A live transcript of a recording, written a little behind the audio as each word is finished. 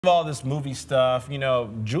All this movie stuff, you know,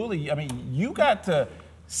 Julie, I mean, you got to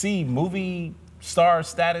see movie star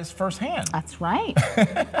status firsthand. That's right.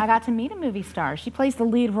 I got to meet a movie star. She plays the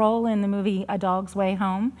lead role in the movie A Dog's Way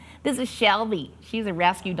Home. This is Shelby. She's a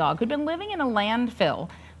rescue dog who'd been living in a landfill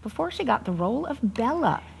before she got the role of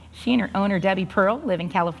Bella. She and her owner, Debbie Pearl, live in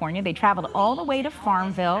California. They traveled all the way to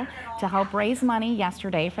Farmville to help raise money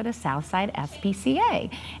yesterday for the Southside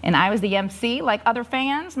SPCA. And I was the MC, like other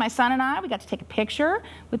fans. My son and I, we got to take a picture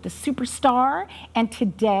with the superstar. And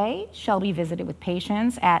today, Shelby visited with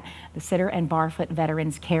patients at the Sitter and Barfoot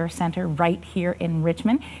Veterans Care Center right here in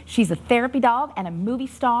Richmond. She's a therapy dog and a movie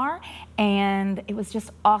star. And it was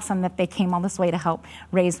just awesome that they came all this way to help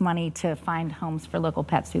raise money to find homes for local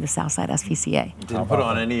pets through the Southside SPCA. Didn't put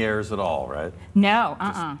on any airs at all, right? No,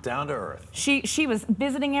 Just down to earth. She was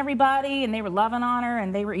visiting everybody, and they were loving on her,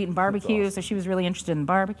 and they were eating barbecue, so she was really interested in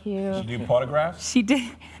barbecue. Did you do autographs? She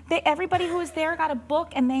did. Everybody who was there got a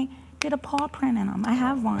book, and they did a paw print in them. I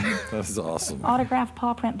have one. That's awesome. Autographed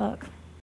paw print book.